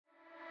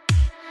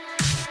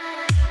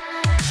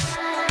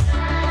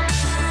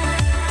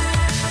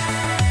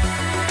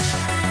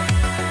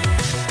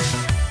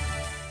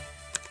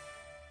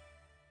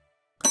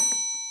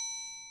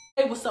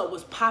up?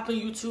 What's poppin'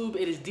 YouTube?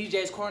 It is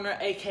DJ's Corner,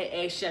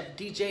 aka Chef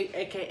DJ,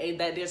 aka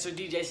That Dancer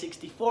DJ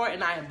 64,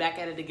 and I am back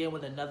at it again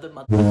with another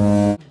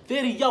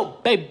video,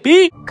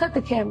 baby. Cut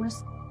the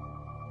cameras.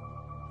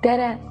 Dead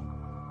ass.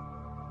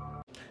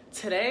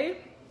 Today,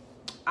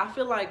 I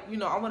feel like,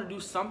 I want to do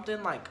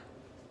something like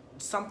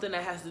something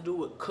that has to do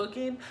with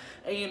cooking.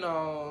 And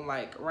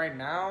like right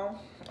now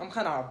I'm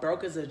kind of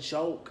broke as a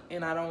joke,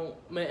 and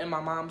and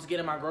my mom's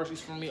getting my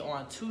groceries for me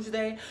on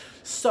Tuesday,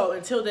 so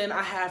until then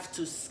I have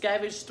to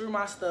scavenge through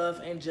my stuff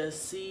and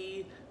just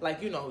see,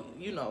 like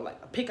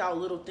like pick out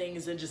little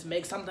things and just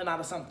make something out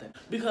of something,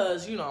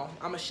 because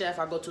I'm a chef.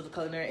 I go to the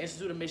Culinary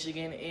Institute of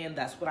Michigan, and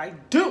that's what I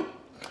do.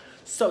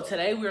 So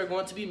today we are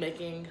going to be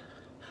making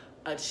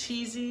a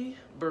cheesy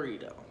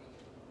burrito.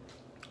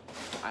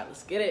 Alright,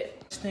 let's get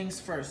it. First things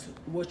first,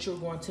 what you're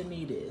going to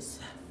need is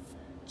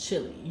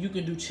chili. You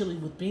can do chili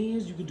with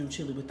beans, you can do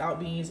chili without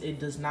beans. It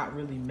does not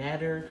really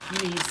matter.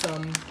 You need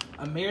some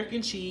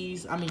American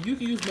cheese. I mean, you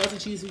can use melted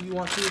cheese if you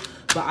want to,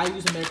 but I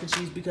use American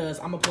cheese because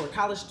I'm a poor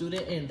college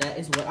student, and that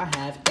is what I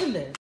have in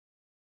there.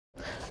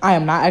 I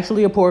am not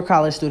actually a poor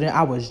college student.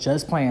 I was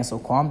just playing, so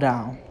calm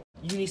down.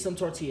 You need some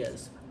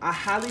tortillas. I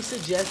highly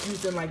suggest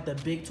using like the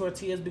big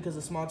tortillas, because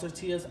the small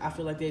tortillas, I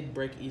feel like they'd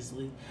break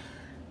easily.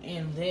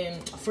 And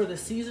then for the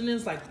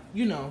seasonings, like,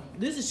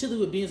 this is chili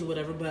with beans or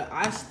whatever, but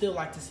I still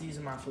like to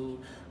season my food.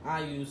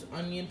 I use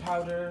onion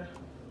powder,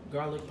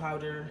 garlic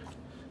powder,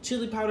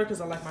 chili powder because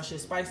I like my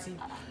shit spicy,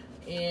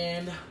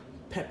 and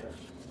pepper.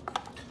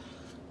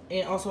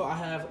 And also I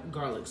have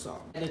garlic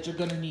salt. And that you're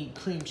gonna need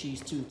cream cheese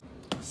too.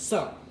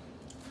 So,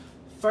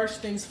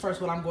 first things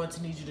first, what I'm going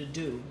to need you to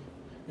do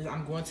is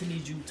I'm going to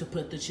need you to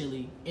put the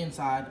chili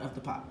inside of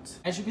the pot.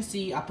 As you can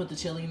see, I put the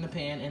chili in the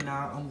pan, and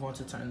now I'm going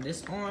to turn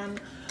this on.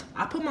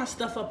 I put my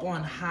stuff up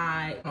on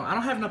high. I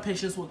don't have no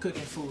patience with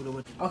cooking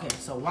food. Okay,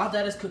 so while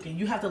that is cooking,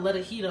 you have to let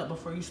it heat up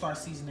before you start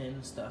seasoning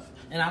and stuff.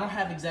 And I don't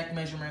have exact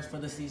measurements for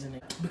the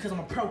seasoning because I'm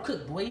a pro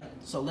cook, boy.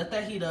 So let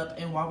that heat up,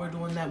 and while we're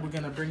doing that, we're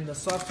gonna bring the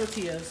soft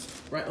tortillas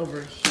right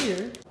over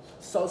here.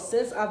 So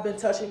since I've been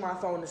touching my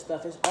phone and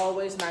stuff, it's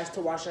always nice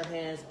to wash your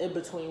hands in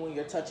between when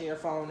you're touching your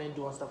phone and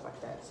doing stuff like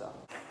that. So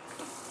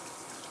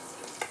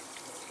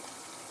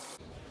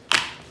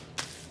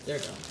there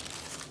you go.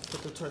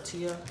 Put the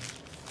tortilla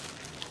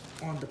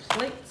on the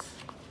plate,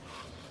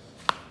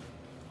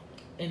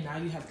 and now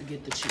you have to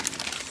get the cheese.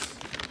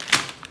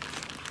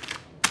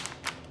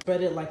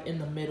 Spread it like in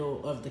the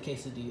middle of the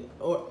quesadilla,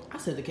 or I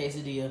said the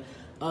quesadilla,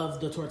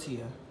 of the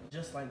tortilla.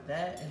 Just like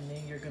that, and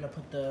then you're gonna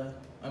put the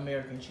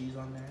American cheese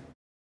on there.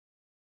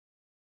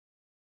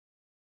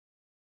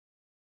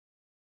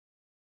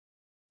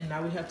 And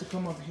now we have to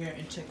come over here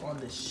and check on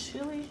this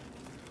chili.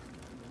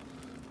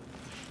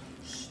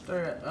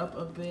 Stir it up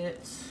a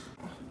bit.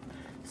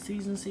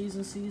 Season.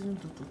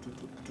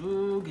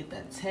 Get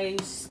that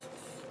taste.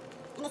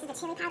 And this is the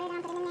chili powder that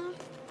I'm putting in there.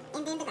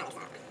 And then the garlic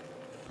salt.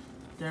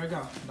 There we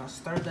go. Now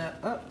stir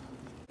that up.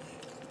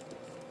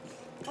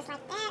 Just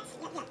like that.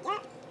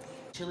 Yep.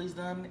 Chili's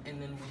done,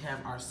 and then we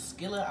have our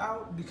skillet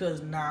out,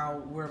 because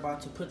now we're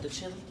about to put the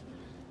chili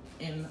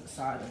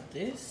inside of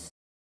this.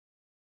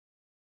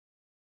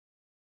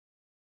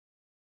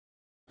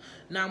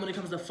 Now when it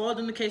comes to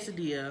folding the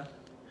quesadilla,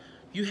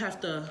 you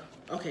have to,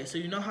 okay, so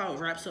you know how it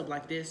wraps up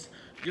like this?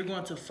 You're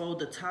going to fold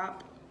the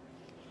top,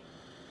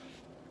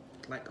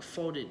 like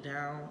fold it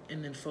down,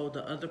 and then fold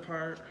the other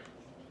part,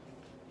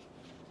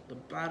 the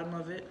bottom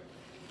of it.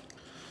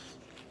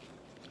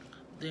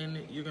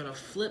 Then you're gonna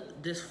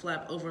flip this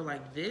flap over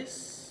like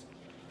this,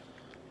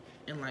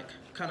 and like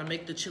kind of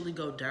make the chili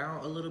go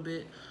down a little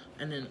bit,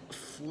 and then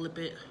flip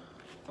it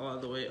all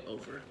the way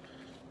over.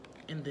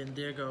 And then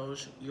there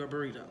goes your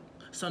burrito.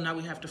 So now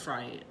we have to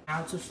fry it.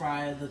 How to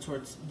fry the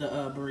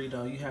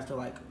burrito? You have to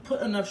like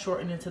put enough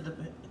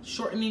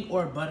shortening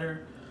or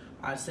butter.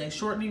 I'd say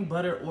shortening,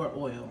 butter, or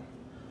oil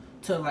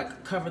to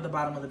like cover the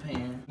bottom of the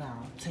pan.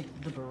 Now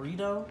take the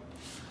burrito,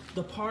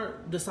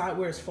 the side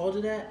where it's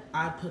folded at,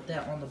 I put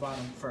that on the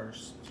bottom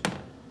first,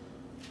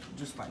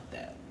 just like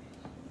that.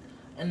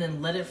 And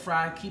then let it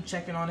fry. Keep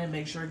checking on it.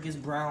 Make sure it gets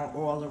brown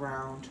all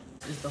around.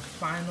 This is the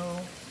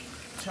final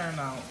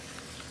turnout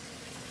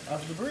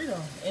of the burrito,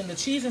 and the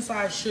cheese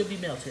inside should be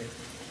melted.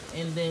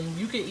 And then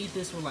you can eat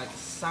this with like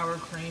sour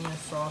cream and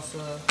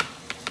salsa,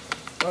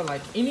 or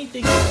like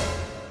anything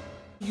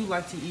you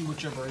like to eat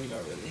with your burrito,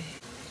 really.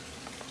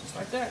 Just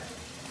like that.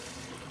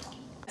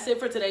 That's it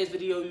for today's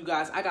video, you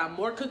guys. I got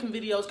more cooking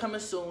videos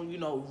coming soon,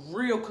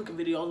 real cooking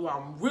videos where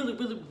I'm really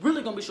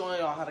gonna be showing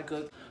y'all how to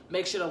cook.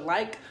 Make sure to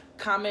like,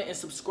 comment, and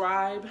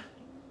subscribe.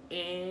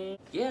 And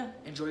yeah,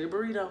 enjoy your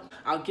burrito.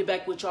 I'll get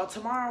back with y'all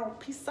tomorrow.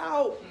 Peace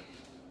out.